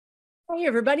Hey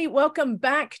everybody, welcome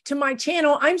back to my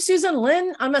channel. I'm Susan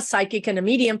Lynn. I'm a psychic and a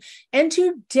medium. And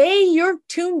today you're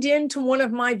tuned in to one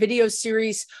of my video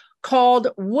series called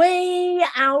Waaay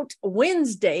Out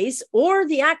Wednesdays, or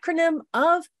the acronym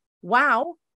of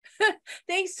WOW.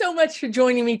 Thanks so much for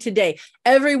joining me today.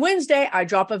 Every Wednesday, I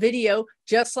drop a video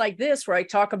just like this where I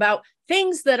talk about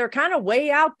things that are kind of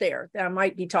way out there. That I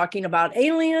might be talking about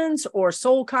aliens or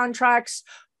soul contracts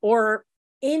or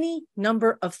any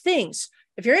number of things.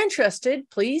 If you're interested,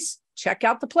 please check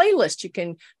out the playlist. You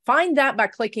can find that by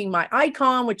clicking my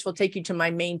icon, which will take you to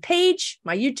my main page,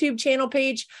 my YouTube channel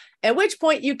page, at which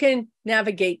point you can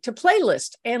navigate to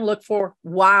playlist and look for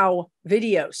WOW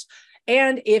videos.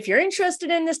 And if you're interested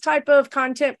in this type of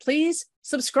content, please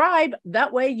subscribe.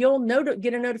 That way you'll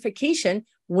get a notification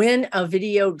when a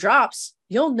video drops.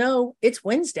 You'll know it's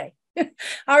Wednesday.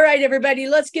 All right, everybody,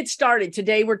 let's get started.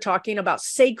 Today, we're talking about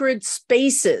sacred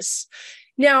spaces.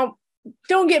 Now,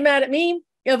 don't get mad at me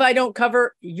if I don't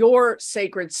cover your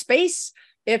sacred space.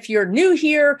 If you're new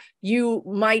here, you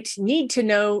might need to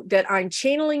know that I'm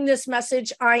channeling this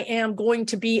message. I am going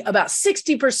to be about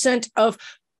 60% of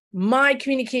my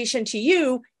communication to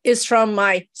you is from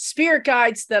my spirit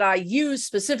guides that I use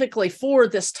specifically for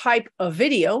this type of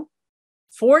video.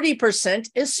 40%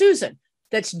 is Susan.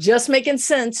 That's just making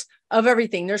sense of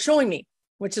everything they're showing me,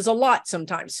 which is a lot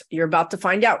sometimes. You're about to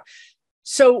find out.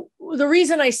 So the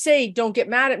reason I say don't get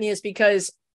mad at me is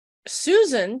because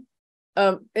Susan,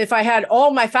 if I had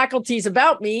all my faculties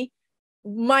about me,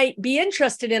 might be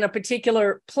interested in a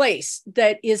particular place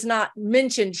that is not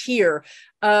mentioned here.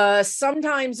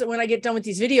 Sometimes when I get done with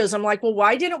these videos, I'm like, well,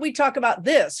 why didn't we talk about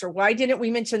this? Or why didn't we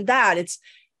mention that?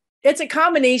 It's a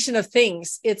combination of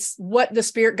things. It's what the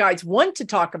spirit guides want to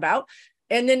talk about.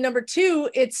 And then number two,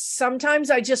 it's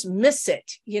sometimes I just miss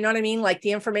it. You know what I mean? Like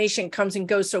the information comes and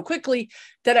goes so quickly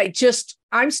that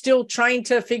I'm still trying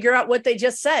to figure out what they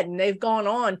just said. And they've gone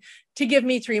on to give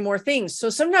me three more things. So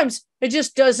sometimes it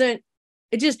just doesn't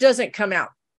come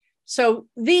out. So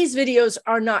these videos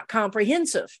are not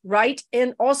comprehensive, right?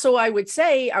 And also I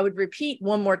would repeat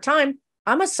one more time,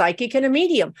 I'm a psychic and a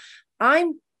medium.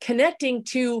 I'm connecting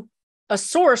to a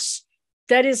source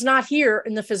that is not here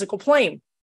in the physical plane.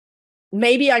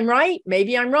 Maybe I'm right,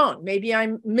 maybe I'm wrong, maybe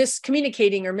I'm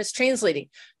miscommunicating or mistranslating.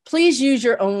 Please use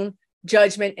your own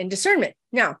judgment and discernment.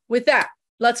 Now, with that,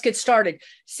 let's get started.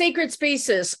 Sacred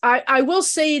spaces. I will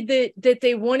say that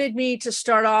they wanted me to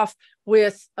start off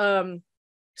with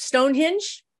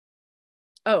Stonehenge.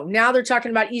 Oh, now they're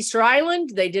talking about Easter Island.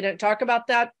 They didn't talk about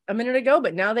that a minute ago,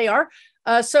 but now they are.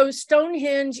 So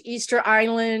Stonehenge, Easter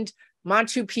Island,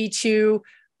 Machu Pichu,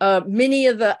 many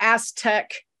of the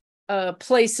Aztec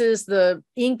places, the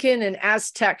Incan and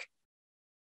Aztec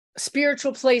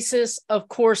spiritual places. Of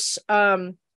course,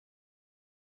 there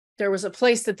was a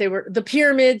place that the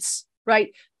pyramids,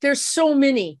 right? There's so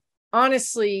many,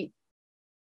 honestly,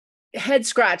 head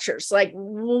scratchers. Like,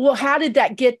 well, how did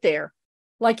that get there?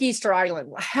 Like Easter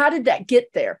Island, how did that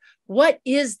get there? What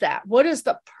is that? What is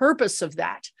the purpose of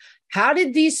that? How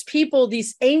did these people,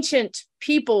 these ancient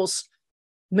peoples,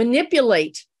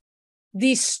 manipulate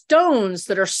these stones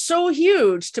that are so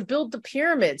huge to build the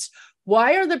pyramids?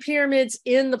 Why are the pyramids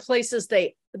in the places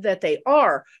that they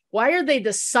are? Why are they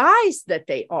the size that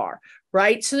they are,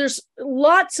 right? So there's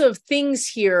lots of things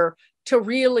here to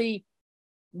really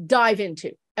dive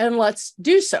into, and let's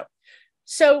do so.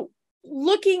 So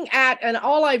looking at, and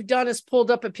all I've done is pulled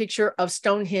up a picture of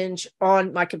Stonehenge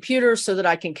on my computer so that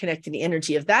I can connect to the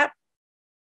energy of that.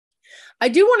 I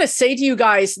do want to say to you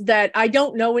guys that I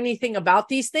don't know anything about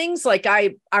these things. Like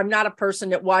I'm not a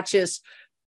person that watches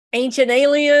Ancient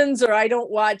Aliens, or I don't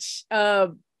watch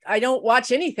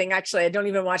anything. Actually, I don't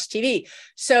even watch TV.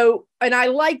 So, and I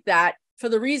like that for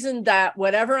the reason that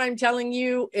whatever I'm telling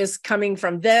you is coming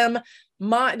from them.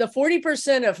 The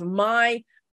 40% of my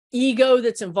ego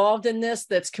that's involved in this,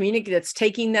 that's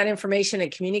taking that information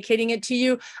and communicating it to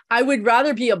you, I would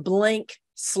rather be a blank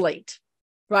slate.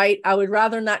 Right? I would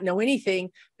rather not know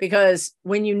anything, because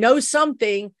when you know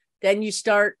something, then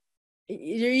your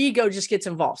ego just gets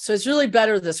involved. So it's really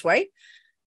better this way.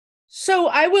 So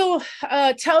I will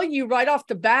tell you right off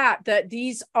the bat that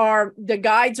the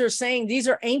guides are saying these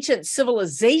are ancient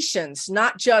civilizations,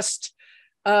 not just,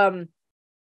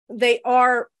 they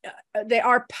are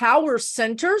power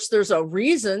centers. There's a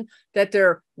reason that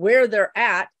they're where they're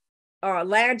at.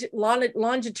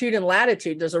 Longitude and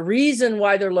latitude. There's a reason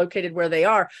why they're located where they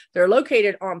are. They're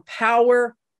located on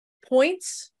power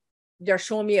points. They're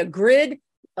showing me a grid,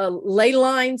 ley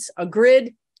lines, a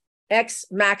grid. X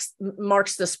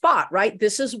marks the spot, right?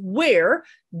 This is where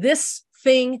this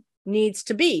thing needs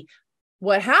to be.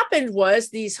 What happened was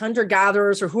these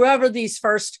hunter-gatherers, or whoever these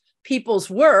first peoples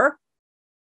were,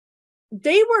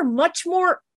 they were much,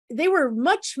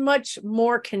 much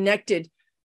more connected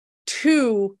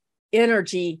to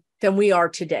energy than we are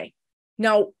today.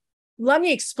 Now, let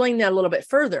me explain that a little bit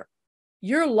further.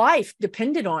 Your life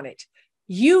depended on it.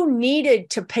 You needed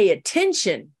to pay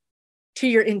attention to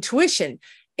your intuition.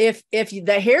 If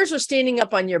the hairs are standing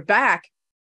up on your back,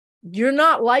 you're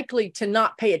not likely to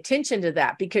not pay attention to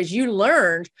that, because you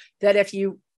learned that if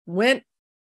you went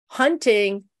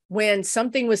hunting when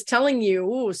something was telling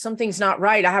you, "Ooh, something's not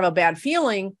right, I have a bad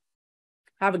feeling,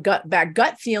 I have a bad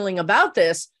gut feeling about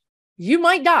this," you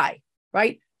might die,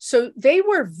 right? So they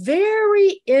were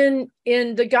very in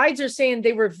the guides are saying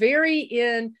they were very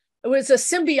in, it was a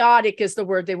symbiotic is the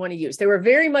word they want to use. They were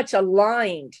very much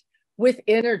aligned with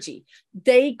energy.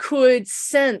 They could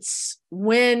sense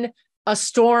when a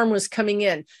storm was coming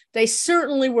in. They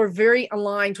certainly were very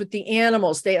aligned with the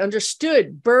animals. They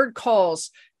understood bird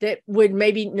calls that would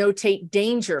maybe notate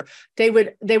danger. They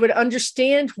would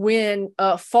understand when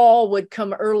fall would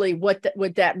come early, what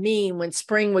would that mean, when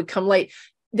spring would come late.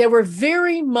 They were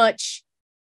very much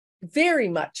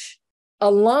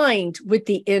aligned with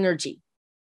the energy.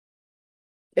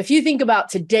 If you think about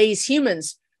today's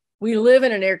humans, we live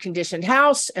in an air-conditioned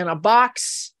house and a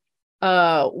box.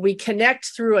 We connect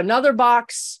through another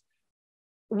box.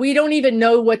 We don't even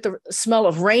know what the smell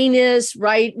of rain is,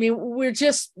 right? I mean, we're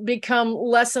just become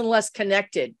less and less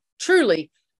connected,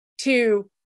 truly, to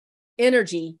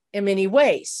energy in many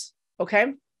ways,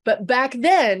 okay? But back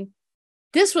then,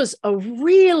 this was a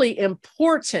really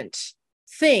important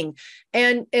thing.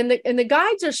 And the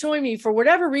guides are showing me, for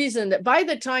whatever reason, that by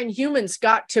the time humans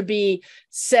got to be,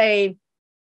 say,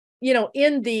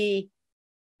 in the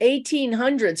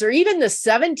 1800s or even the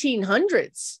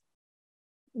 1700s,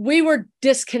 we were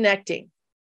disconnecting.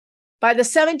 By the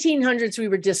 1700s, we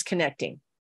were disconnecting.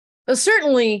 But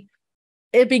certainly,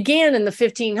 it began in the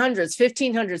 1500s,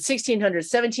 1600s,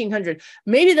 1700s.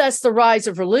 Maybe that's the rise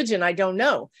of religion. I don't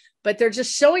know. But they're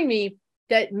just showing me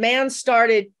that man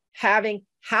started having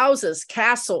houses,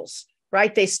 castles,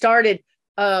 right? They started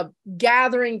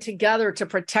gathering together to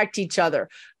protect each other.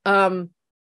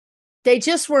 They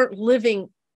just weren't living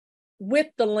with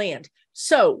the land.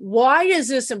 So why is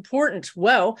this important?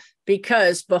 Well,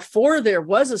 because before there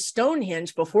was a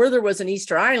Stonehenge, before there was an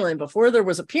Easter Island, before there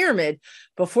was a pyramid,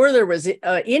 before there was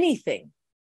anything,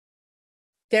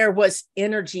 there was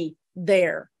energy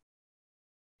there.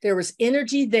 There was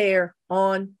energy there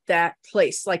on that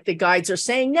place. Like the guides are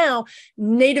saying now,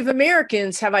 Native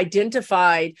Americans have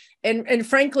identified, and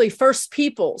frankly, First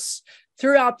Peoples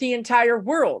throughout the entire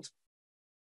world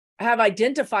have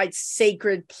identified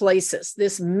sacred places.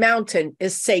 This mountain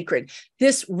is sacred.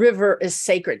 This river is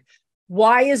sacred.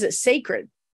 Why is it sacred?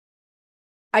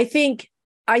 I think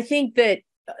that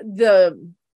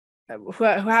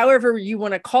however you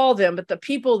want to call them, but the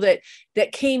people that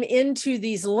came into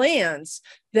these lands,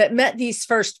 that met these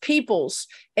first peoples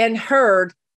and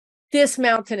heard this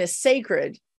mountain is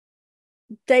sacred,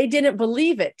 they didn't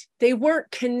believe it. They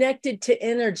weren't connected to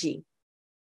energy.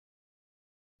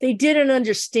 They didn't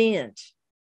understand,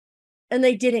 and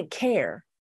they didn't care.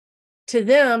 To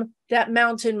them, that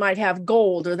mountain might have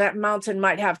gold, or that mountain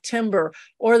might have timber,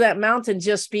 or that mountain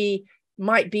just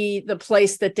might be the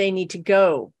place that they need to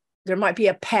go. There might be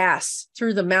a pass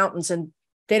through the mountains, and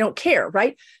they don't care,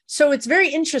 right? So it's very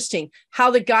interesting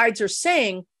how the guides are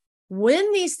saying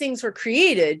when these things were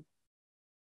created,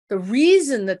 the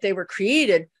reason that they were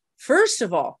created, first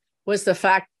of all, was the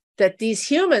fact that these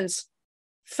humans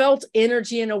felt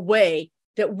energy in a way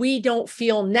that we don't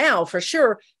feel now, for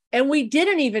sure. And we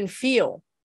didn't even feel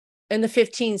in the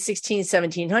 15, 16,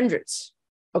 1700s.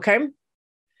 Okay.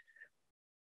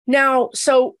 Now,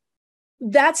 so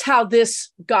that's how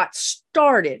this got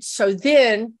started. So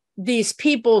then these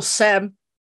people said,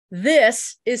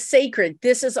 this is sacred.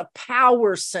 This is a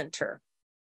power center.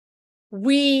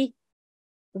 We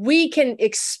can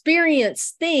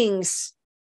experience things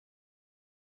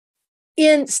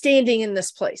in standing in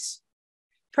this place.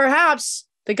 Perhaps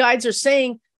the guides are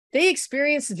saying they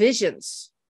experienced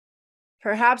visions.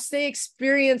 Perhaps they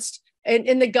experienced,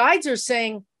 and the guides are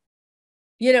saying,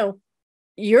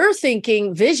 you're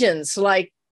thinking visions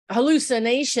like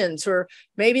hallucinations, or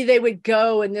maybe they would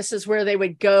go and this is where they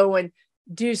would go and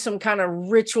do some kind of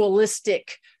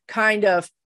ritualistic kind of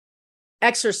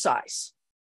exercise.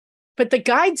 But the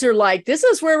guides are like, this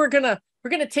is where we're gonna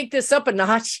take this up a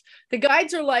notch. The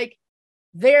guides are like,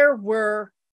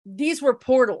 these were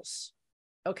portals.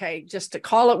 Okay, just to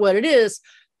call it what it is,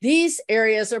 these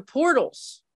areas are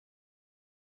portals.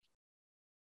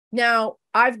 Now,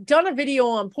 I've done a video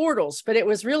on portals, but it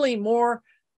was really more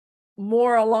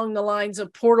more along the lines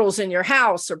of portals in your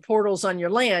house or portals on your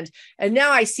land. And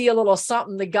now I see a little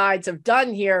something the guides have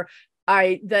done here.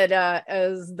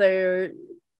 As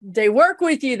they work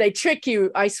with you, they trick you.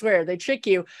 I swear, they trick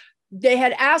you. They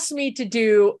had asked me to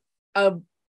do a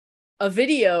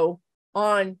video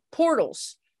on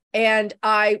portals, and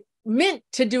I meant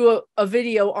to do a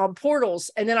video on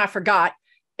portals, and then I forgot.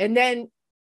 And then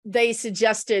they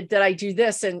suggested that I do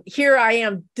this, and here I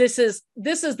am. This is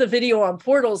the video on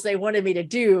portals they wanted me to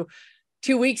do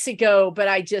 2 weeks ago, but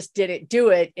I just didn't do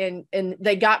it, and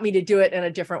they got me to do it in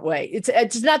a different way.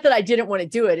 It's not that I didn't want to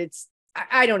do it.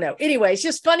 I don't know. Anyway, it's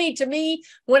just funny to me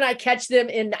when I catch them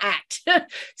in the act.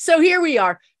 So here we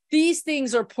are. These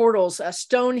things are portals.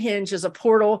 Stonehenge is a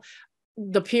portal.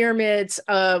 The pyramids,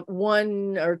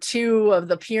 one or two of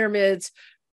the pyramids.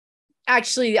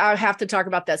 Actually, I have to talk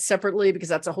about that separately because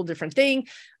that's a whole different thing.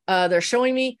 They're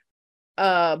showing me.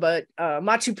 But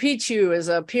Machu Picchu is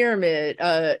a pyramid,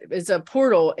 is a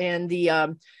portal, and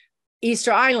the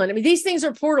Easter Island. I mean, these things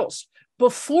are portals.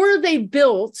 Before they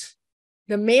built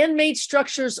the man-made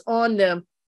structures on them,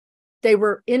 they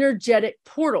were energetic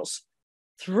portals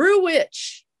through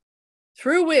which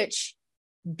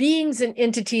beings and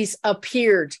entities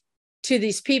appeared to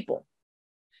these people.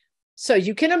 So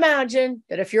you can imagine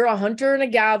that if you're a hunter and a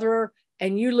gatherer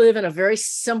and you live in a very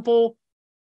simple,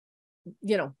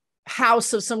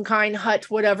 house of some kind, hut,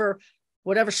 whatever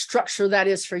structure that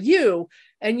is for you,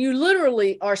 and you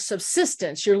literally are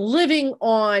subsistence, you're living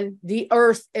on the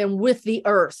earth and with the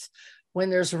earth. When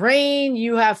there's rain,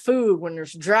 you have food. When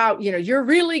there's drought, you're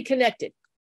really connected.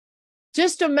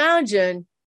 Just imagine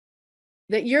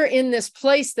that you're in this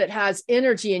place that has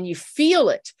energy and you feel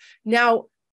it. Now,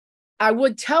 I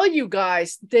would tell you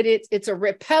guys that it's a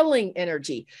repelling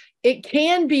energy. It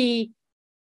can be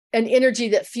an energy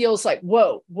that feels like,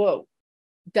 whoa,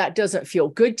 that doesn't feel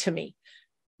good to me.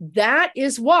 That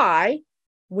is why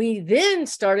we then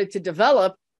started to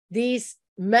develop these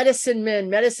medicine men,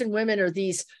 medicine women, or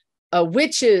these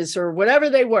witches or whatever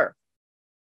they were,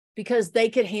 because they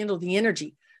could handle the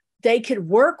energy. They could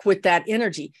work with that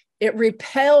energy. It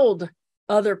repelled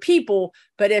other people,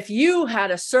 but if you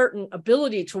had a certain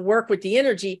ability to work with the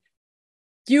energy,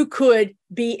 you could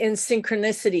be in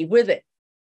synchronicity with it.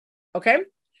 Okay,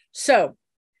 so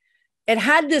it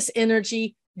had this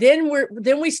energy. Then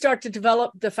we start to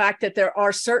develop the fact that there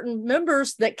are certain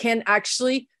members that can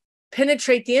actually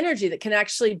penetrate the energy, that can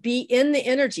actually be in the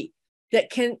energy, that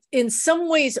can in some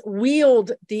ways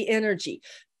wield the energy.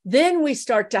 Then we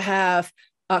start to have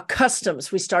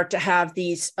customs. We start to have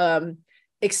these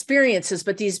experiences,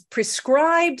 but these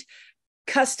prescribed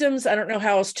customs, I don't know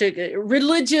how else to,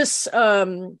 religious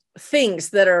things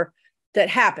that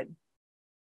happen.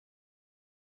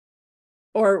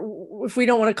 Or if we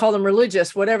don't want to call them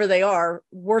religious, whatever they are,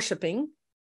 worshiping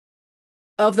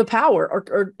of the power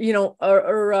or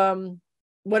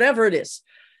whatever it is.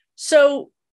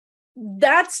 So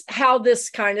that's how this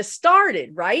kind of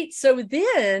started, right? So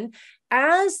then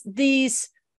as these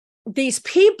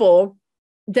people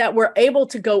that were able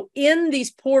to go in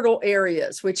these portal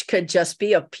areas, which could just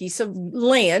be a piece of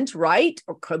land, right?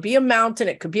 Or could be a mountain,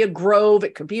 it could be a grove,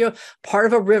 it could be a part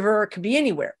of a river, it could be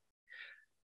anywhere.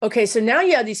 Okay, so now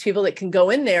you have these people that can go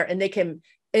in there and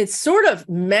it's sort of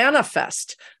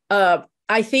manifest.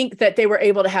 I think that they were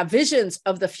able to have visions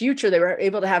of the future. They were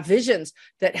able to have visions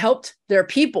that helped their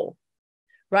people,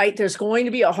 right? There's going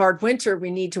to be a hard winter. We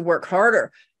need to work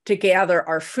harder to gather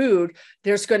our food.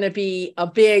 There's going to be a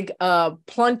big,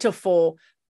 plentiful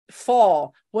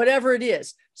fall, whatever it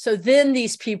is. So then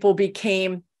these people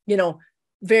became,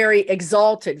 very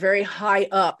exalted, very high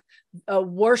up,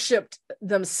 worshipped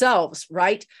themselves,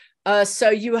 right? So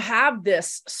you have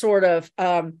this sort of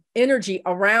energy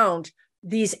around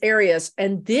these areas.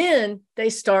 And then they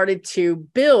started to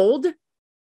build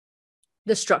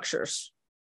the structures.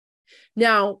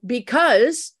 Now,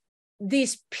 because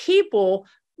these people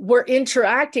were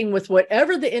interacting with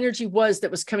whatever the energy was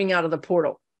that was coming out of the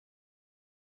portal,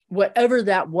 whatever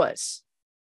that was,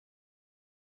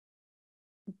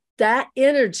 that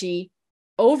energy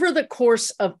over the course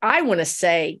of, I want to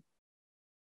say,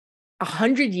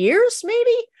 100 years,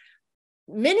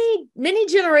 maybe many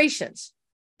generations,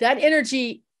 that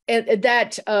energy and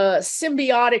that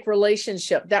symbiotic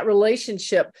relationship, that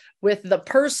relationship with the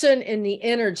person and the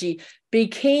energy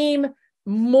became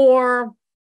more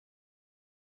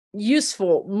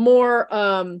useful, more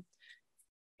of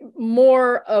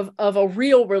a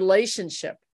real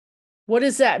relationship. What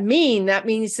does that mean? That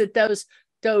means that those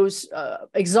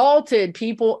exalted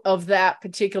people of that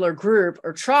particular group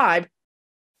or tribe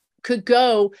could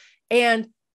go and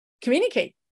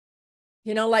communicate.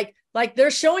 Like Like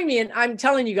they're showing me, and I'm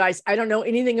telling you guys, I don't know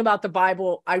anything about the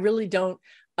Bible. I really don't.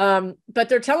 But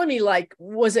they're telling me, like,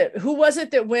 who was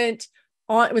it that went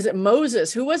on? Was it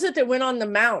Moses? Who was it that went on the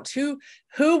mount? Who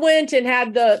went and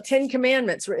had the 10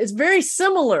 commandments? It's very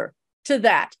similar to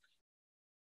that.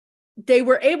 They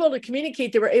were able to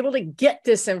communicate. They were able to get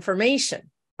this information.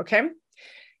 Okay.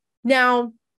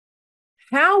 Now,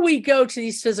 how we go to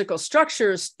these physical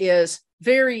structures is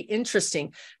very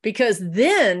interesting, because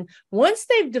then once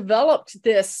they've developed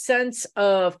this sense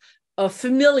of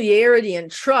familiarity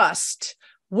and trust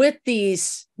with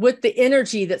the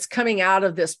energy that's coming out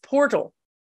of this portal,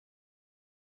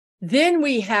 then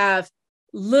we have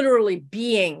literally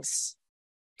beings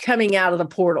coming out of the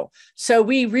portal. So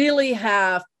we really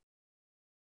have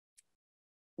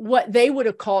what they would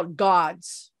have called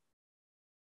gods.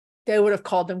 They would have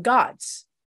called them gods.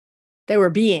 They were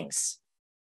beings.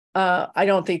 I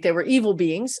don't think they were evil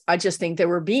beings. I just think they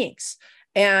were beings.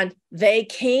 And they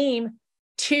came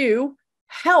to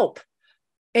help.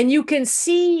 And you can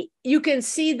see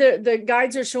the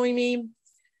guides are showing me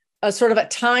a sort of a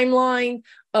timeline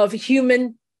of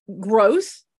human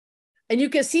growth. And you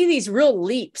can see these real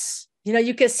leaps.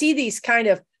 You can see these kind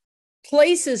of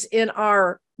places in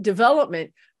our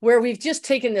development where we've just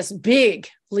taken this big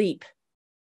leap.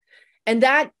 And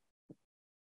that,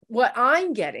 what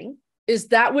I'm getting is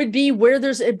that would be where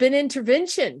there's been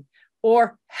intervention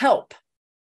or help.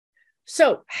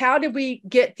 So how did we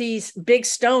get these big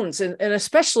stones, and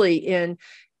especially in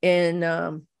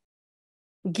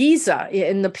Giza,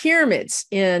 in the pyramids,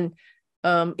 in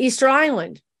Easter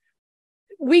Island?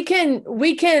 We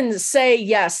can say,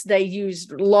 yes, they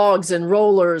used logs and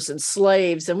rollers and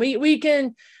slaves, and we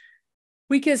can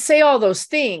say all those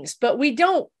things, but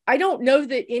I don't know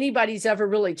that anybody's ever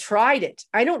really tried it.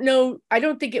 I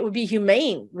don't think it would be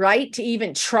humane, right, to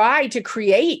even try to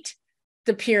create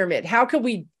the pyramid. How could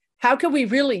we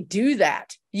really do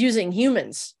that using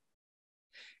humans?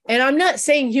 And I'm not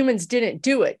saying humans didn't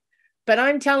do it, but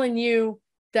I'm telling you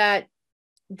that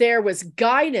there was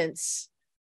guidance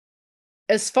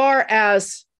as far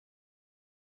as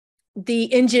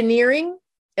the engineering.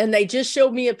 And they just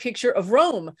showed me a picture of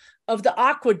Rome, of the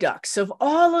aqueducts, of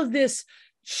all of this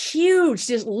huge,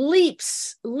 just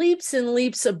leaps and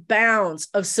leaps of bounds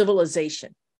of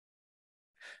civilization.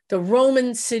 The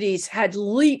Roman cities had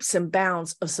leaps and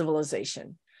bounds of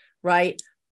civilization, right?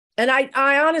 And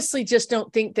I honestly just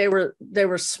don't think they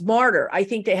were smarter. I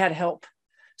think they had help.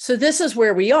 So this is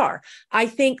where we are. I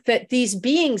think that these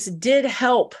beings did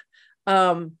help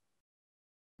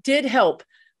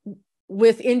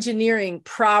with engineering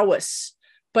prowess,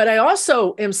 but I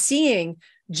also am seeing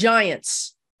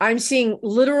giants. I'm seeing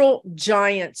literal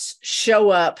giants show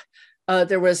up.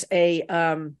 There was a,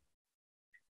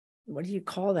 what do you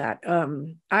call that?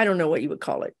 I don't know what you would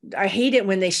call it. I hate it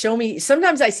when they show me.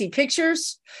 Sometimes I see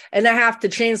pictures and I have to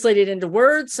translate it into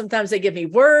words. Sometimes they give me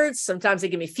words. Sometimes they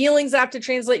give me feelings I have to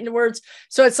translate into words.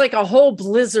 So it's like a whole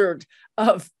blizzard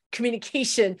of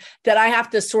communication that I have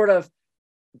to sort of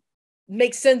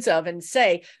make sense of and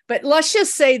say. But let's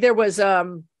just say there was a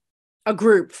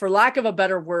group, for lack of a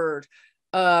better word,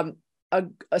 a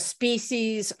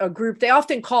species, a group. They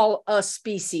often call us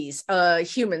species,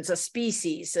 humans, a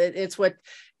species.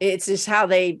 It's just how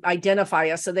they identify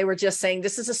us. So they were just saying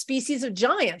this is a species of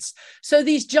giants. So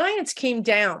these giants came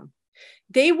down.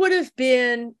 They would have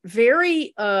been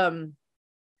very,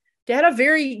 they had a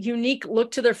very unique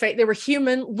look to their face. They were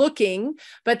human looking,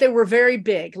 but they were very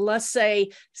big. Let's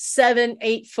say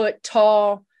 7-8 foot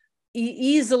tall,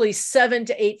 easily 7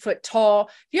 to 8 foot tall.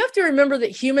 You have to remember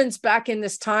that humans back in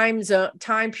this time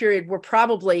period were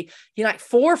probably, like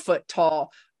 4 foot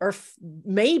tall, or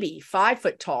maybe 5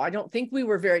 foot tall. I don't think we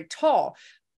were very tall.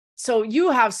 So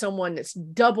you have someone that's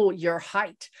double your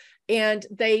height, and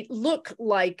they look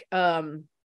like,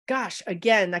 gosh,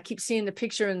 again, I keep seeing the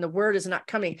picture and the word is not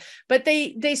coming, but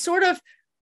they sort of,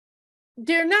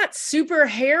 they're not super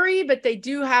hairy, but they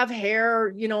do have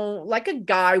hair, like a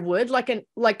guy would, like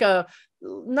a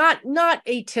not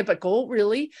atypical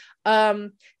really.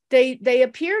 They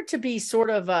appear to be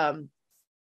sort of,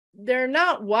 they're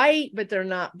not white, but they're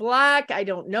not black. I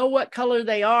don't know what color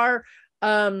they are.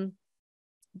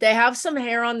 They have some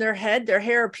hair on their head. Their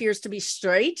hair appears to be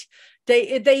straight.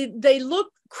 They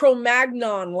look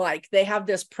Cro-Magnon-like. They have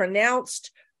this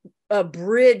pronounced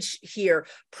bridge here,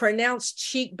 pronounced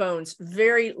cheekbones,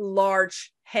 very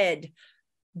large head,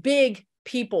 big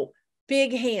people,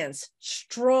 big hands,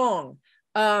 strong,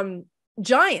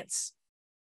 giants.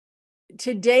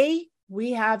 Today,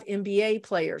 we have NBA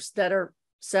players that are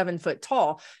 7 foot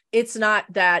tall. It's not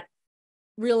that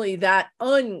really that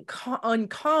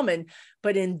uncommon.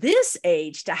 But in this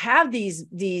age, to have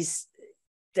these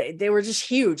they were just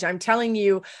huge. I'm telling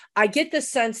you, I get the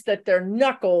sense that their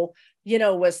knuckle,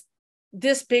 was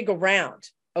this big around.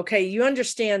 Okay, you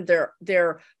understand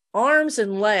their arms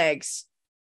and legs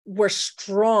were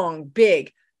strong,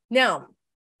 big. Now,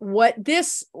 what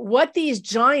these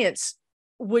giants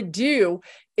would do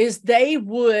is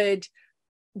there's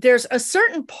a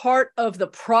certain part of the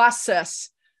process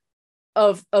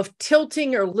of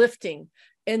tilting or lifting,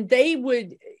 and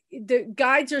the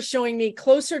guides are showing me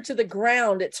closer to the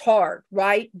ground, it's hard,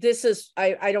 right? This is,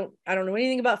 I don't know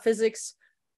anything about physics.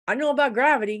 I know about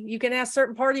gravity. You can ask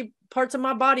certain parts of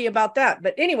my body about that.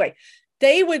 But anyway,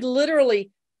 they would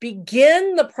literally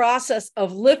begin the process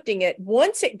of lifting it.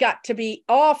 Once it got to be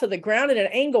off of the ground at an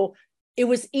angle, it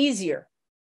was easier.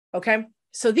 Okay.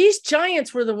 So these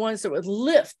giants were the ones that would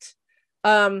lift.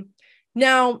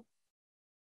 Now,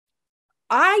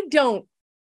 I don't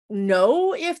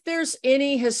know if there's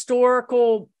any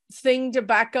historical thing to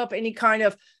back up any kind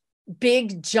of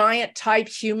big giant type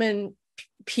human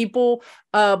people,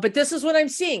 but this is what I'm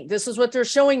seeing. This is what they're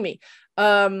showing me.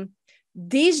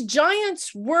 These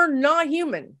giants were not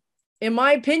human, in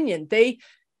my opinion.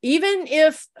 Even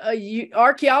if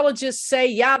archaeologists say,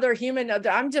 yeah, they're human,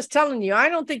 I'm just telling you, I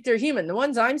don't think they're human. The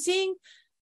ones I'm seeing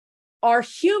are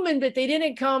human, but they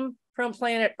didn't come from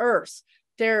planet Earth.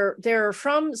 They're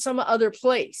from some other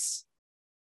place.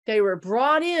 They were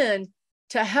brought in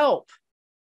to help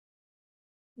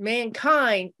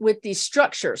mankind with these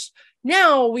structures.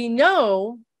 Now we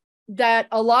know that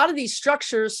a lot of these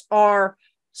structures are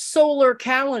solar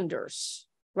calendars,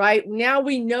 right? Now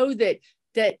we know that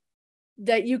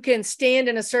you can stand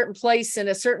in a certain place in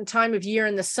a certain time of year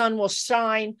and the sun will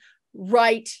shine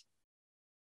right,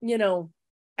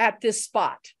 at this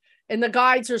spot. And the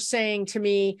guides are saying to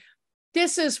me,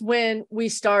 this is when we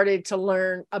started to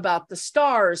learn about the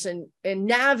stars and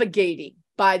navigating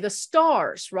by the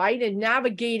stars, right? And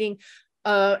navigating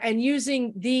and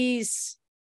using these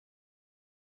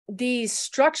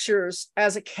structures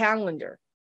as a calendar.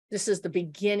 This is the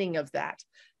beginning of that.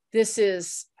 This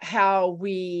is how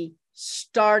we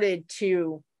started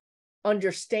to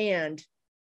understand.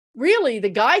 Really, the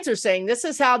guides are saying this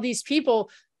is how these people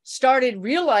started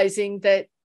realizing that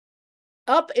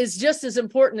up is just as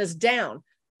important as down.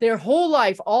 Their whole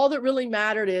life, all that really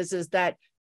mattered is that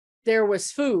there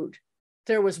was food,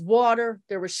 there was water,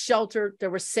 there was shelter,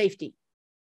 there was safety.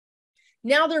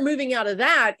 Now they're moving out of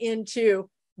that into,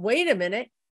 wait a minute,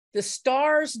 the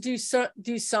stars do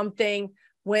something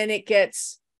when it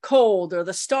gets cold, or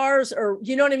the stars, or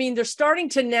you know what I mean? They're starting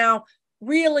to now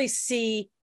really see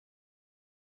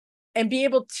and be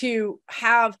able to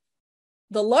have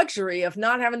the luxury of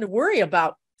not having to worry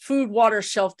about food, water,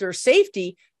 shelter,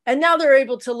 safety. And now they're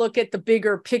able to look at the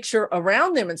bigger picture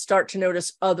around them and start to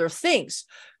notice other things.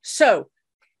 So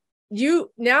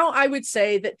now I would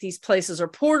say that these places are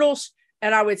portals.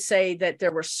 And I would say that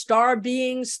there were star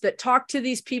beings that talked to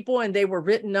these people, and they were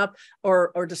written up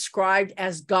or described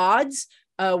as gods.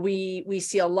 We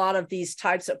see a lot of these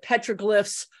types of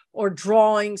petroglyphs or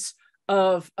drawings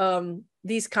of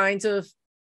these kinds of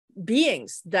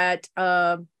beings that,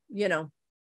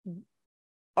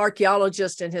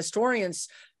 archaeologists and historians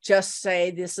just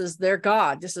say this is their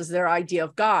God. This is their idea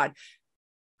of God.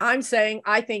 I'm saying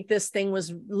I think this thing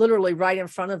was literally right in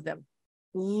front of them.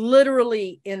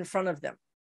 Literally in front of them,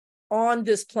 on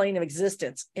this plane of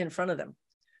existence in front of them,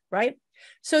 right?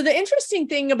 So the interesting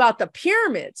thing about the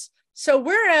pyramids, so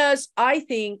whereas I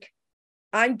think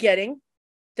I'm getting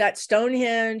that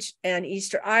Stonehenge and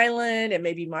Easter Island and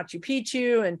maybe Machu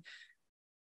Picchu and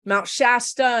Mount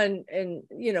Shasta and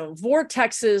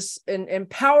vortexes and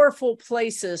powerful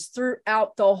places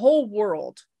throughout the whole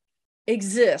world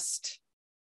exist.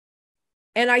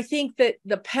 And I think that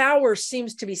the power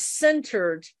seems to be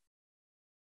centered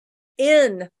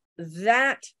in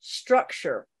that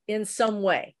structure in some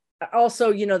way.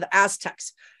 Also, the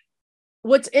Aztecs.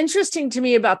 What's interesting to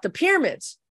me about the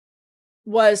pyramids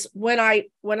was when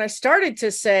I started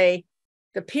to say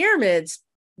the pyramids,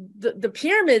 the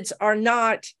pyramids are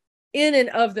not in and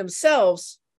of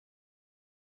themselves.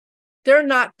 They're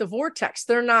not the vortex.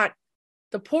 They're not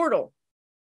the portal.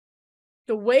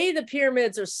 The way the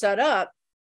pyramids are set up,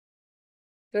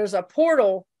 there's a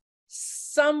portal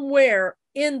somewhere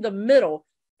in the middle,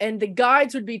 and the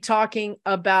guides would be talking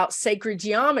about sacred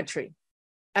geometry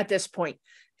at this point,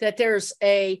 that there's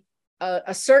a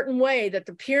certain way that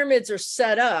the pyramids are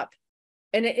set up,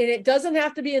 and it doesn't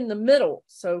have to be in the middle.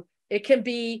 So it can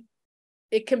be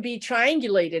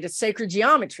triangulated. It's sacred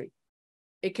geometry.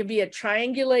 It can be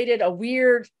a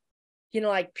weird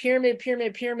like pyramid,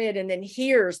 pyramid, pyramid, and then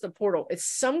here's the portal. It's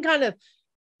some kind of,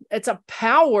 it's a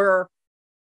power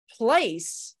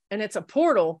place and it's a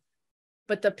portal,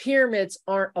 but the pyramids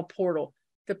aren't a portal.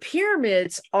 The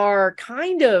pyramids are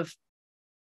kind of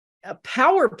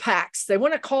power packs. They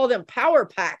want to call them power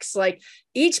packs. Like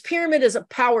each pyramid is a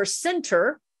power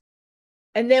center.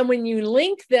 And then when you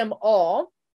link them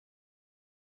all,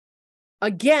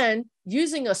 again,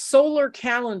 using a solar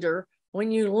calendar,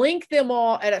 when you link them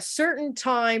all at a certain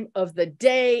time of the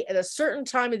day, at a certain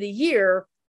time of the year,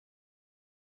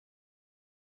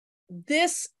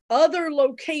 this other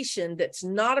location that's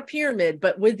not a pyramid,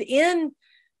 but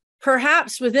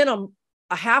perhaps within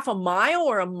a half a mile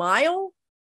or a mile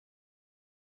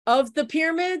of the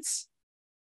pyramids,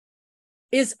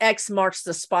 is X marks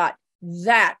the spot.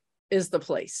 That is the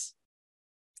place.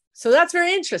 So that's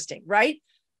very interesting, right?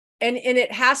 And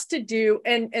it has to do,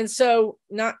 and so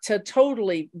not to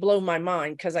totally blow my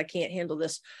mind because I can't handle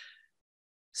this.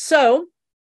 So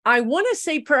I want to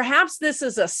say perhaps this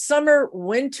is a summer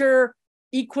winter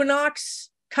equinox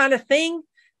kind of thing,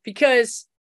 because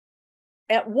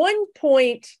at one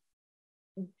point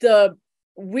the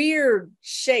weird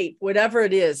shape, whatever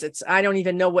it is, I don't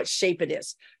even know what shape it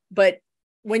is, but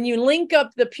when you link up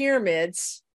the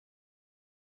pyramids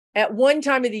at one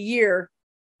time of the year,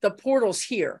 the portal's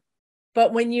here.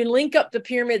 But when you link up the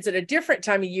pyramids at a different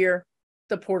time of year,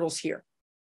 the portal's here.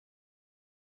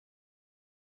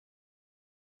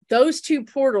 Those two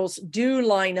portals do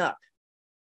line up.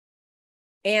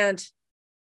 And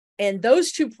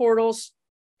those two portals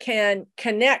can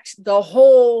connect the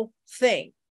whole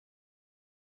thing,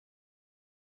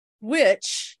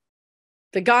 which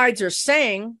the guides are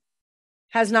saying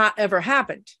has not ever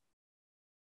happened.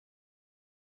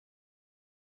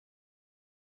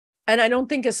 And I don't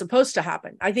think it's supposed to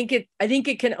happen. I think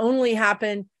it can only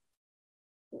happen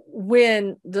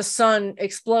when the sun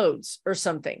explodes or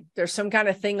something. There's some kind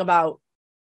of thing about,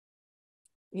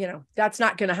 that's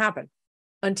not going to happen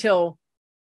until,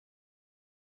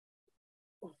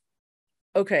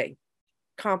 okay,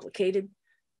 complicated.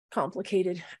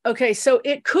 Okay, so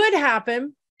it could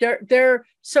happen.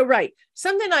 So right.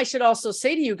 Something I should also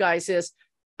say to you guys is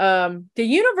the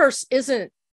universe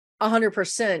isn't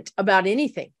 100% about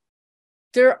anything.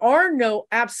 There are no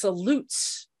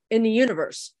absolutes in the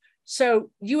universe. So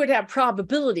you would have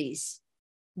probabilities.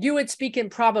 You would speak in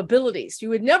probabilities. You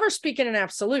would never speak in an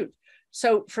absolute.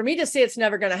 So for me to say it's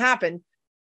never going to happen,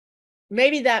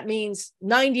 maybe that means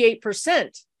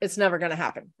 98% it's never going to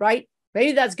happen, right?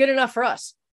 Maybe that's good enough for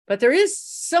us. But there is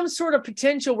some sort of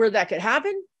potential where that could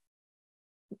happen,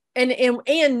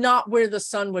 and not where the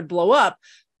sun would blow up.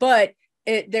 But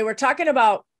they were talking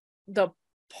about the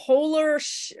polar,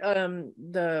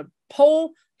 the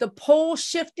pole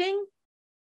shifting,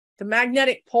 the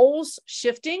magnetic poles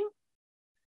shifting.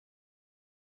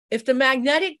 If the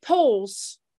magnetic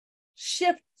poles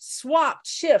shifted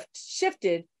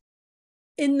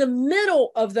in the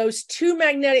middle of those two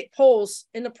magnetic poles,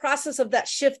 in the process of that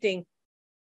shifting,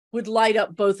 would light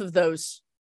up both of those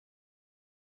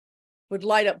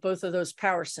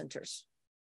power centers.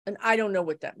 And I don't know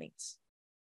what that means.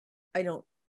 I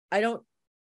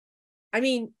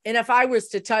mean, and if I was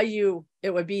to tell you,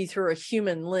 it would be through a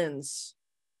human lens.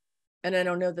 And I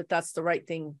don't know that that's the right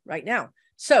thing right now.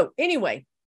 So anyway,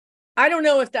 I don't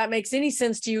know if that makes any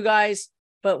sense to you guys,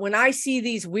 but when I see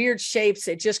these weird shapes,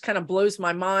 it just kind of blows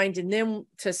my mind. And then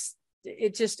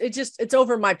it's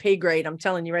over my pay grade. I'm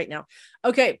telling you right now.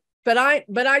 Okay. But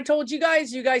I told you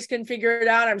guys can figure it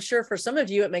out. I'm sure for some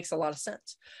of you, it makes a lot of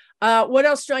sense. What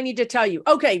else do I need to tell you?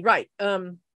 Okay. Right.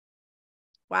 Wow.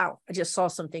 I just saw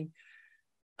something.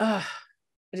 Okay.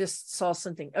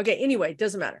 Anyway, it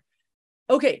doesn't matter.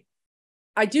 Okay.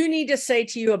 I do need to say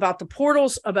to you about the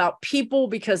portals, about people,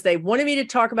 because they wanted me to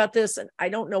talk about this. And I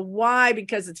don't know why,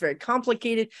 because it's very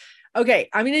complicated. Okay.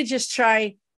 I'm going to just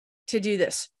try to do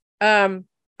this.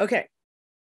 Okay.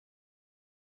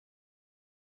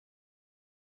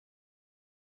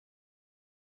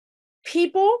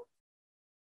 People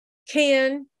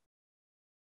can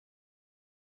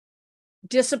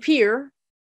disappear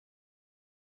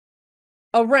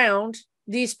around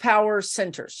these power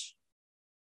centers.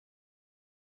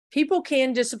 People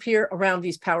can disappear around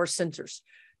these power centers.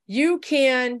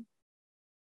 It's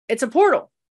a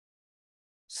portal.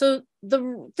 So the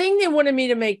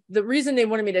reason they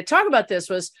wanted me to talk about this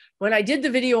was when I did the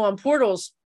video on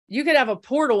portals, you could have a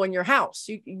portal in your house.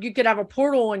 You could have a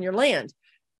portal on your land,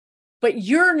 but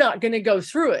you're not going to go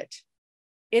through it.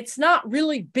 It's not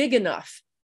really big enough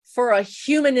for a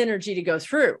human energy to go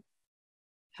through.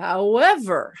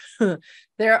 However,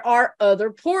 there are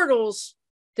other portals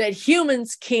that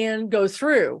humans can go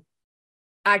through.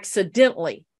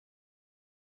 accidentally.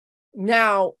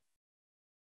 Now,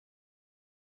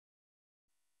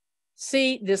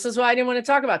 see, this is why I didn't want to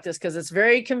talk about this, because it's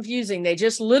very confusing. They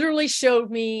just literally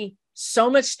showed me so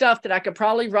much stuff that I could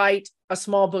probably write a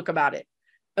small book about it.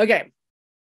 Okay.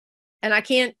 And I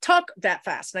can't talk that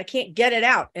fast, and I can't get it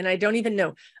out, and I don't even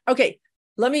know. Okay.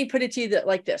 Let me put it to you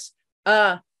like this.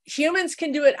 Humans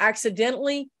can do it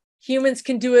accidentally. Humans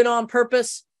can do it on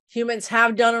purpose. Humans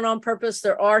have done it on purpose.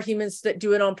 There are humans that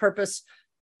do it on purpose.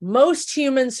 Most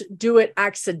humans do it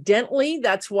accidentally.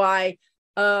 That's why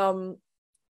we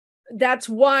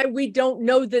don't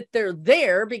know that they're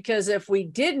there, because if we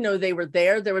did know they were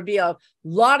there, there would be a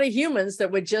lot of humans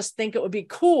that would just think it would be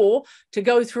cool to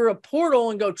go through a portal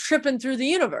and go tripping through the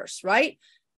universe, right?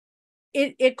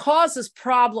 It causes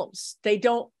problems. They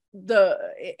don't,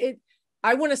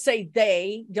 I want to say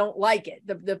they don't like it.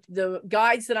 The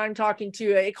guides that I'm talking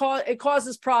to, it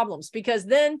causes problems, because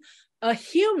then a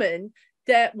human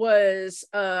that was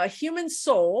a human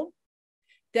soul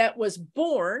that was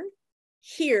born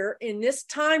here in this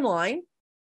timeline,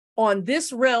 on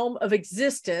this realm of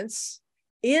existence,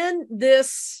 in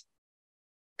this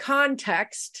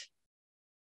context,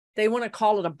 they want to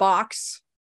call it a box,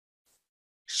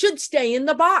 should stay in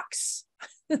the box.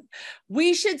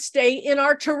 We should stay in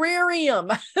our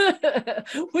terrarium.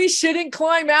 We shouldn't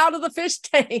climb out of the fish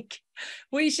tank.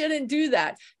 We shouldn't do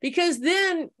that, because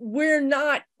then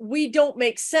we don't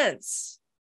make sense.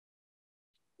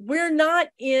 We're not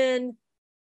in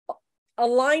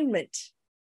alignment.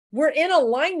 We're in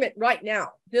alignment right now.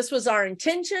 This was our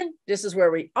intention. This is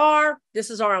where we are. This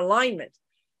is our alignment.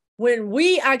 When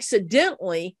we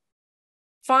accidentally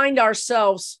find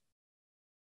ourselves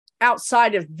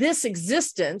outside of this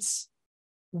existence,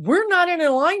 we're not in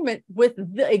alignment with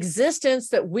the existence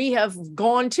that we have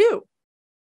gone to.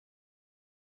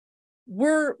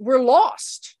 We're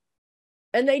lost.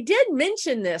 And they did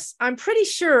mention this. I'm pretty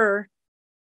sure.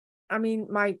 I mean,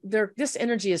 this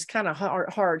energy is kind of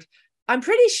hard. I'm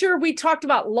pretty sure we talked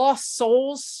about lost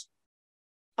souls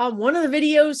on one of the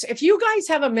videos. If you guys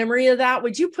have a memory of that,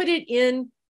 would you put it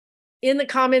in the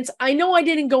comments? I know I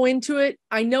didn't go into it.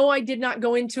 I know I did not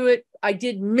go into it. I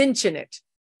did mention it.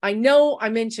 I know I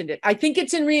mentioned it. I think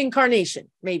it's in reincarnation,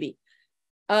 maybe.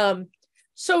 So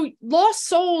lost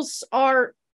souls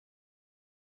are,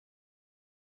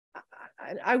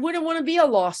 I wouldn't want to be a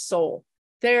lost soul.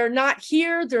 They're not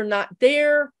here. They're not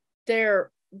there.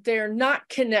 They're not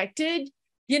connected.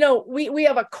 You know, we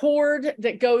have a cord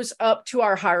that goes up to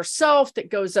our higher self, that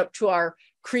goes up to our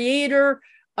creator.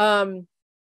 And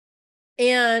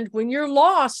when you're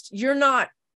lost, your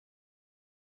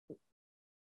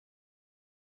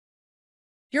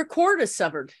cord is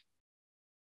severed.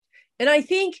 And I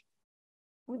think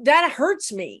that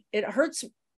hurts me. It hurts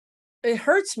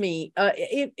me.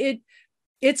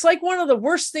 It's like one of the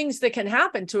worst things that can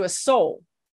happen to a soul.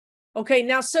 Okay,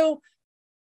 now, so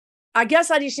I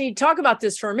guess I just need to talk about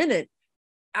this for a minute.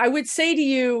 I would say to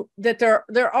you that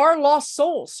there are lost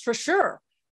souls for sure.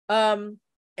 And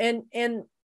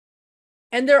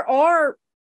there are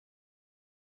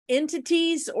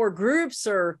entities or groups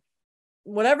or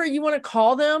whatever you want to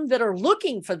call them that are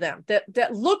looking for them,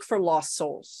 that look for lost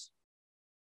souls.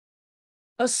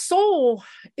 A soul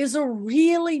is a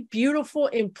really beautiful,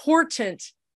 important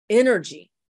energy.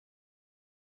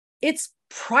 It's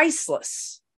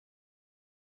priceless.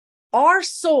 Our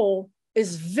soul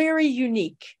is very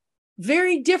unique,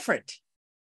 very different.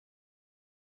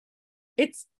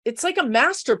 It's like a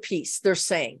masterpiece, they're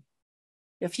saying.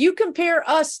 If you compare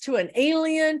us to an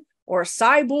alien or a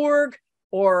cyborg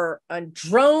or a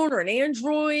drone or an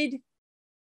android,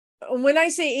 when I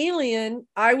say alien,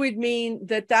 I would mean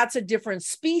that that's a different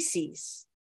species.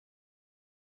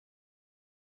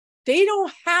 They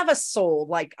don't have a soul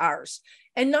like ours.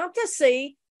 And not to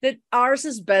say that ours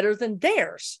is better than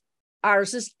theirs.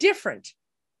 Ours is different.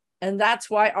 And that's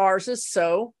why ours is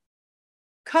so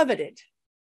coveted.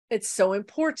 It's so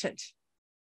important.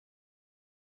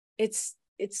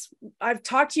 I've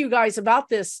talked to you guys about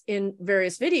this in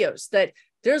various videos, that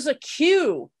there's a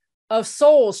queue of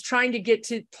souls trying to get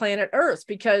to planet Earth,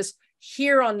 because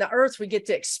here on the Earth, we get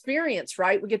to experience,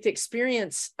 right? We get to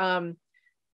experience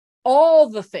all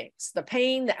the things, the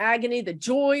pain, the agony, the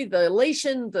joy, the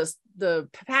elation, the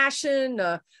passion,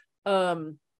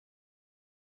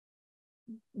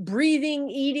 breathing,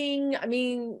 eating. I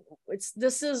mean,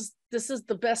 this is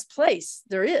the best place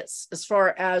there is as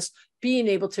far as being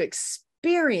able to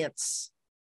experience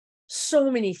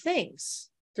so many things.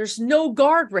 There's no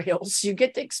guardrails. You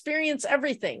get to experience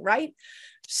everything, right?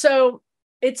 So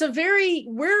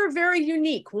we're very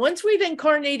unique. Once we've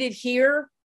incarnated here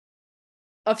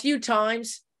a few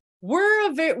times,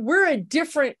 we're a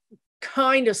different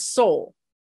kind of soul.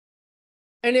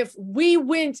 And if we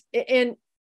went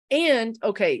and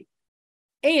okay,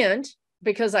 and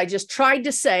because I just tried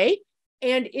to say,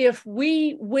 and if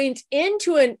we went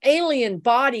into an alien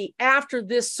body after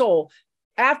this soul,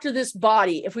 after this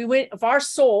body, if our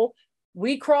soul,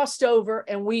 we crossed over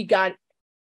and we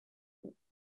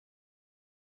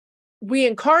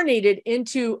incarnated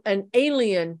into an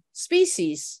alien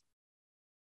species,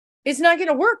 it's not going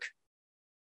to work.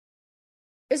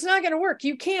 It's not going to work.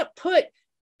 You can't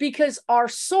because our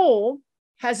soul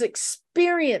has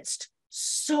experienced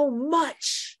so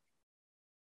much.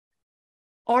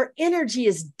 Our energy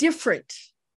is different.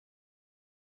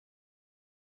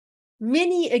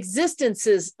 Many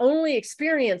existences only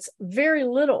experience very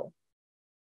little.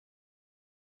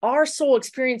 Our soul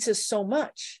experiences so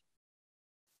much.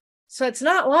 So it's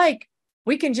not like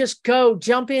we can just go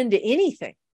jump into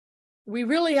anything. We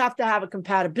really have to have a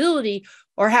compatibility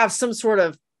or have some sort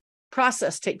of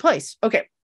process take place. Okay.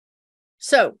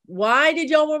 So why did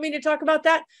y'all want me to talk about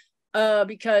that?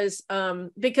 Because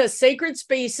sacred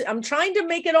space, I'm trying to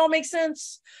make it all make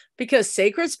sense, because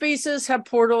sacred spaces have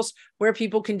portals where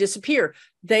people can disappear.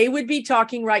 They would be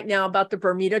talking right now about the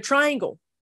Bermuda Triangle.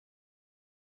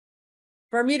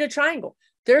 Bermuda Triangle.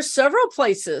 There's several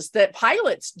places that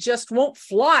pilots just won't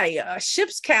fly.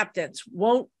 Ships captains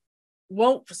won't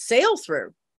sail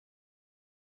through.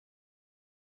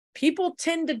 People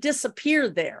tend to disappear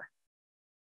there.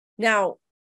 Now,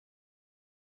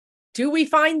 do we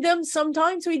find them?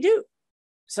 Sometimes we do.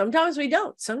 Sometimes we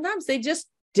don't. Sometimes they just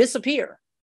disappear.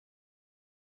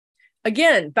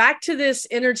 Again, back to this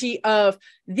energy of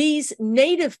these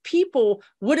native people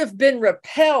would have been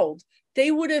repelled.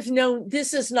 They would have known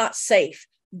this is not safe.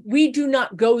 We do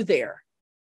not go there.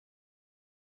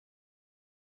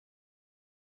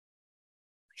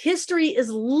 History is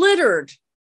littered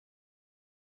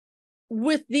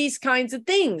with these kinds of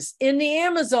things in the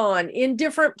Amazon, in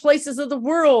different places of the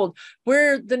world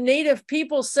where the native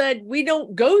people said, we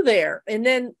don't go there. And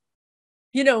then,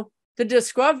 the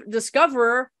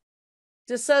discoverer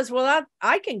just says, well,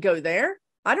 I can go there.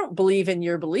 I don't believe in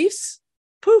your beliefs.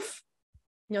 Poof.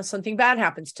 Something bad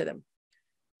happens to them.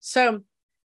 So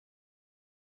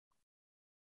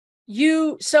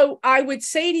I would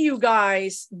say to you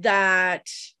guys that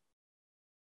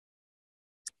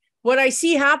what I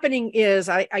see happening is,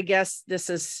 I guess this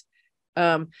is,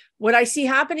 what I see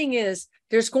happening is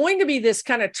there's going to be this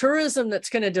kind of tourism that's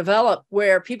going to develop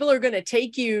where people are going to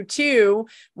take you to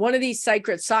one of these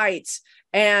sacred sites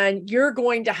and you're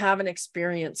going to have an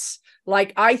experience.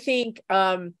 Like, I think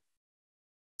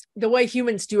the way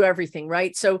humans do everything,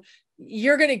 right? So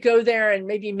you're going to go there and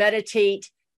maybe meditate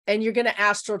and you're going to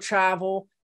astral travel,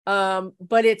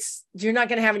 but you're not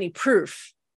going to have any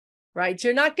proof, right?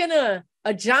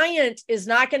 A giant is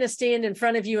not going to stand in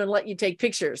front of you and let you take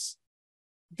pictures.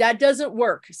 That doesn't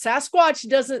work. Sasquatch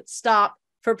doesn't stop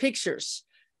for pictures.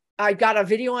 I've got a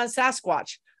video on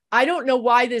Sasquatch. I don't know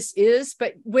why this is,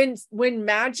 but when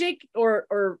magic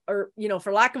or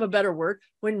for lack of a better word,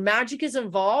 when magic is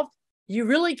involved, you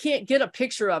really can't get a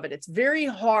picture of it. It's very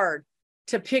hard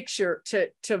to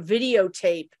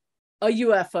videotape a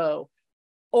UFO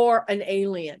or an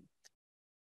alien.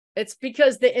 It's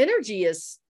because the energy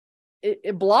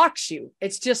it blocks you.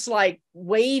 It's just like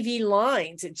wavy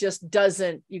lines. It just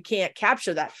you can't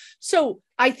capture that. So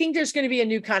I think there's going to be a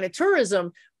new kind of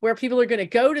tourism where people are going to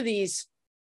go to these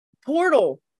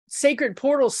sacred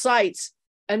portal sites,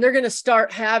 and they're going to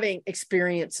start having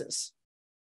experiences.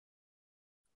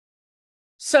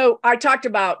 So I talked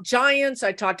about giants.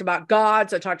 I talked about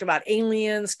gods. I talked about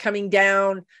aliens coming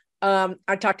down.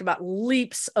 I talked about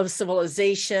leaps of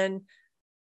civilization.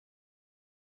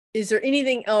 Is there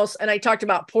anything else? And I talked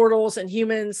about portals and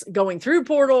humans going through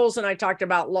portals, and I talked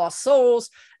about lost souls.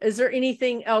 Is there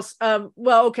anything else?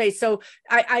 Well, okay. So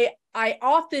I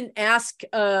often ask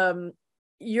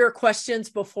your questions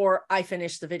before I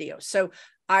finish the video. So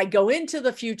I go into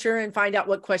the future and find out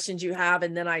what questions you have,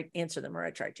 and then I answer them, or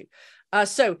I try to.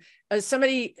 So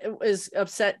somebody is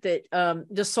upset that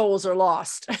the souls are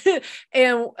lost,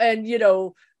 and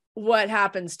what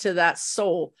happens to that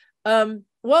soul?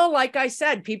 Well, like I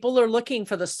said, people are looking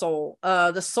for the soul.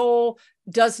 The soul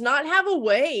does not have a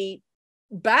way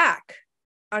back.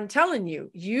 I'm telling you,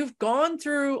 you've gone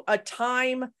through a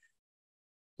timeline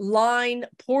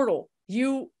portal.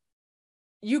 You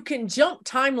can jump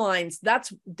timelines.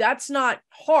 That's not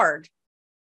hard,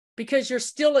 because you're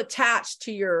still attached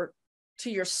to your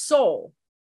soul.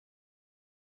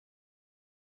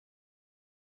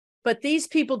 But these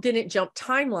people didn't jump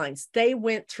timelines. They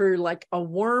went through like a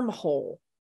wormhole.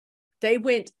 They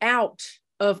went out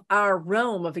of our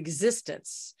realm of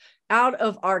existence, out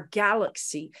of our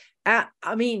galaxy. I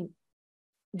mean,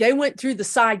 they went through the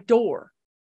side door.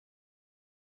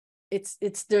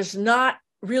 There's not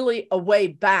really a way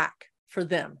back for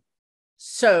them.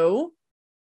 So,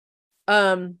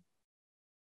 there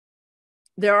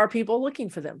are people looking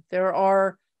for them. There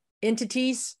are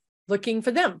entities looking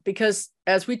for them because,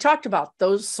 as we talked about,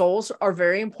 those souls are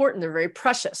very important. They're very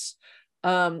precious.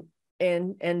 And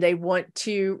they want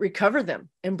to recover them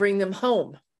and bring them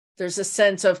home. There's a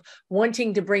sense of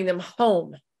wanting to bring them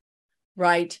home,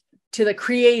 right? To the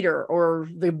creator or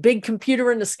the big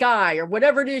computer in the sky or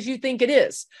whatever it is you think it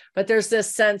is. But there's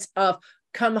this sense of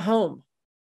come home,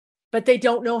 but they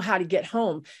don't know how to get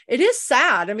home. It is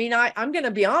sad. I mean, I'm going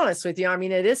to be honest with you. I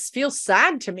mean, feels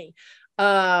sad to me.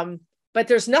 But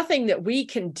there's nothing that we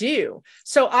can do.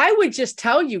 So I would just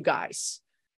tell you guys,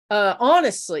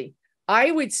 honestly, I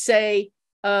would say,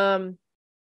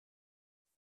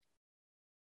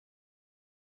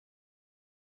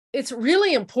 it's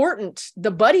really important,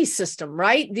 the buddy system,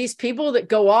 right? These people that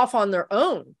go off on their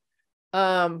own.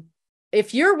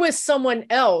 If you're with someone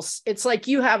else, it's like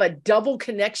you have a double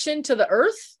connection to the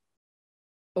earth.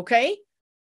 Okay.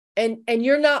 And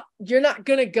you're not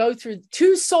going to go through,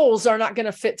 two souls are not going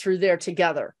to fit through there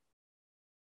together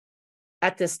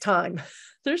at this time.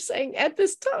 They're saying at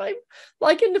this time,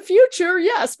 like in the future,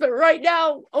 yes, but right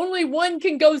now only one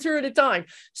can go through at a time.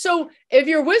 So if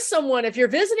you're with someone, if you're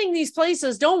visiting these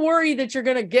places, don't worry that you're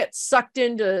going to get sucked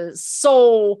into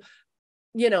soul,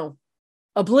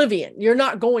 oblivion. You're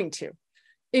not going to.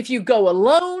 If you go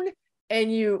alone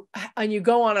and you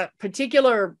go on a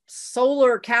particular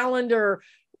solar calendar,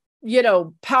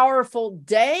 powerful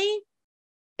day,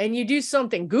 and you do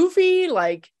something goofy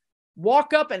like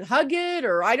walk up and hug it,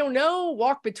 or I don't know,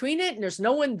 walk between it and there's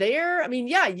no one there. I mean,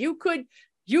 yeah, you could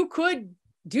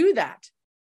do that.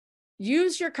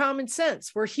 Use your common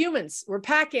sense. We're humans. We're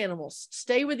pack animals.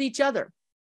 Stay with each other.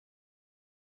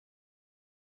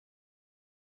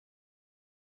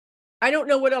 I don't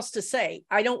know what else to say.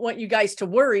 I don't want you guys to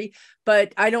worry,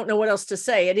 but I don't know what else to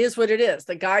say. It is what it is.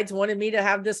 The guides wanted me to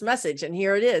have this message, and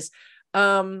here it is.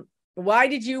 Why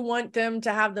did you want them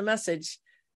to have the message?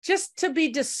 Just to be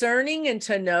discerning and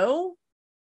to know.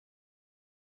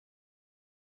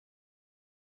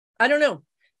 I don't know.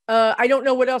 I don't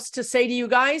know what else to say to you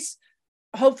guys.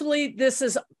 Hopefully this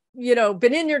has,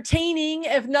 been entertaining.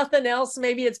 If nothing else,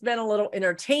 maybe it's been a little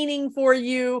entertaining for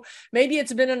you. Maybe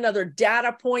it's been another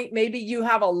data point. Maybe you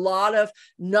have a lot of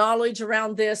knowledge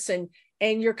around this and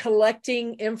you're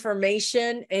collecting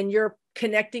information and you're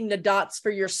connecting the dots for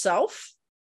yourself.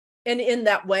 And in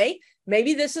that way,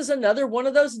 maybe this is another one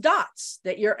of those dots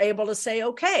that you're able to say,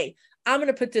 okay, I'm going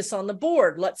to put this on the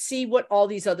board. Let's see what all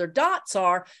these other dots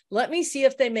are. Let me see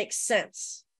if they make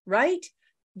sense, right?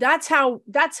 That's how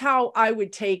I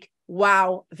would take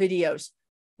WOW videos.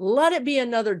 Let it be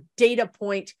another data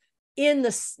point in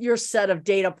your set of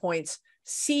data points.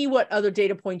 See what other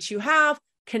data points you have,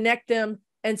 connect them,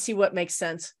 and see what makes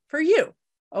sense for you.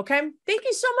 Okay. Thank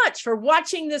you so much for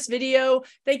watching this video.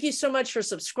 Thank you so much for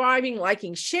subscribing,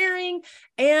 liking, sharing,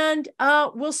 and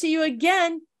we'll see you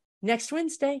again next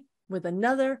Wednesday with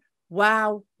another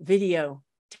WOW video.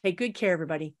 Take good care,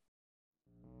 everybody.